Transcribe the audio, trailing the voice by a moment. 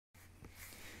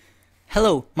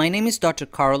Hello, my name is Dr.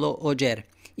 Carlo Oger,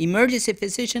 emergency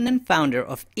physician and founder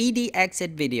of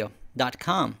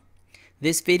edxitvideo.com.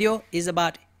 This video is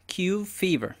about Q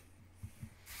fever.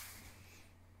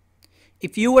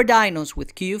 If you were diagnosed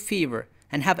with Q fever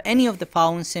and have any of the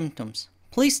following symptoms,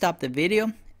 please stop the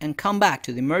video and come back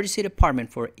to the emergency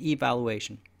department for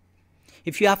evaluation.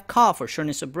 If you have cough or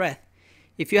shortness of breath,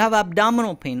 if you have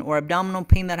abdominal pain or abdominal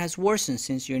pain that has worsened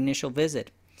since your initial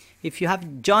visit, if you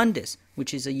have jaundice,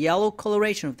 which is a yellow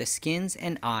coloration of the skins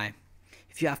and eye,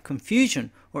 if you have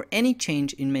confusion or any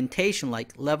change in mentation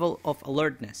like level of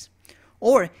alertness,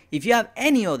 or if you have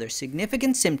any other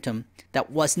significant symptom that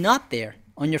was not there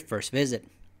on your first visit.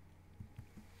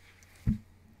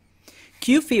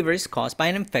 Q fever is caused by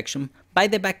an infection by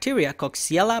the bacteria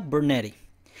Coxiella burnetii.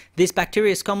 This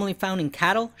bacteria is commonly found in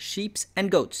cattle, sheep, and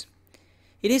goats.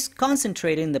 It is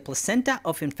concentrated in the placenta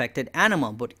of infected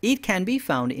animal, but it can be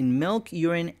found in milk,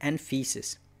 urine, and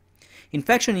feces.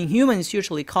 Infection in humans is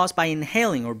usually caused by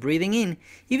inhaling or breathing in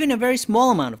even a very small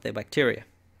amount of the bacteria.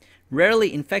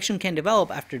 Rarely, infection can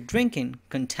develop after drinking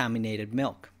contaminated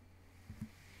milk.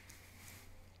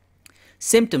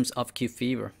 Symptoms of Q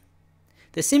fever.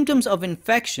 The symptoms of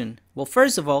infection, well,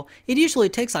 first of all, it usually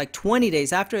takes like 20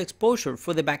 days after exposure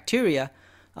for the bacteria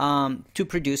to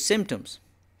produce symptoms.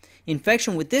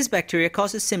 Infection with this bacteria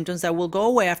causes symptoms that will go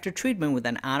away after treatment with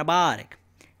an antibiotic.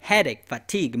 Headache,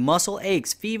 fatigue, muscle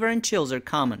aches, fever, and chills are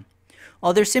common.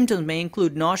 Other symptoms may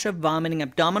include nausea, vomiting,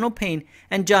 abdominal pain,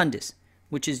 and jaundice,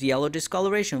 which is yellow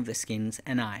discoloration of the skins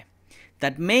and eye.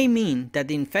 That may mean that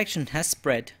the infection has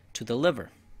spread to the liver.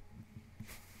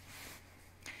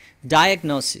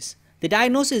 Diagnosis. The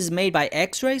diagnosis is made by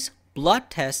X-rays, blood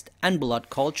tests, and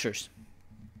blood cultures.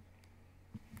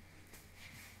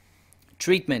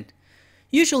 Treatment.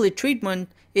 Usually treatment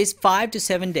is 5 to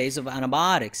 7 days of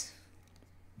antibiotics.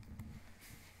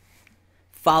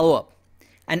 Follow-up.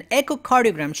 An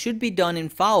echocardiogram should be done in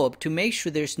follow-up to make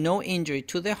sure there's no injury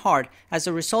to the heart as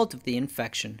a result of the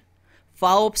infection.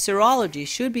 Follow-up serology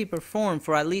should be performed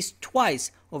for at least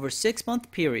twice over a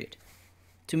 6-month period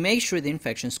to make sure the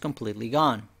infection is completely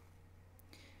gone.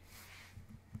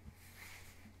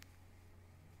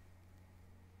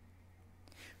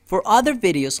 For other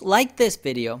videos like this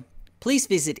video, please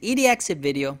visit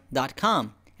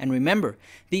edxitvideo.com. And remember,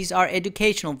 these are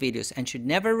educational videos and should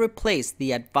never replace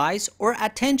the advice or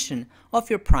attention of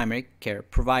your primary care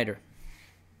provider.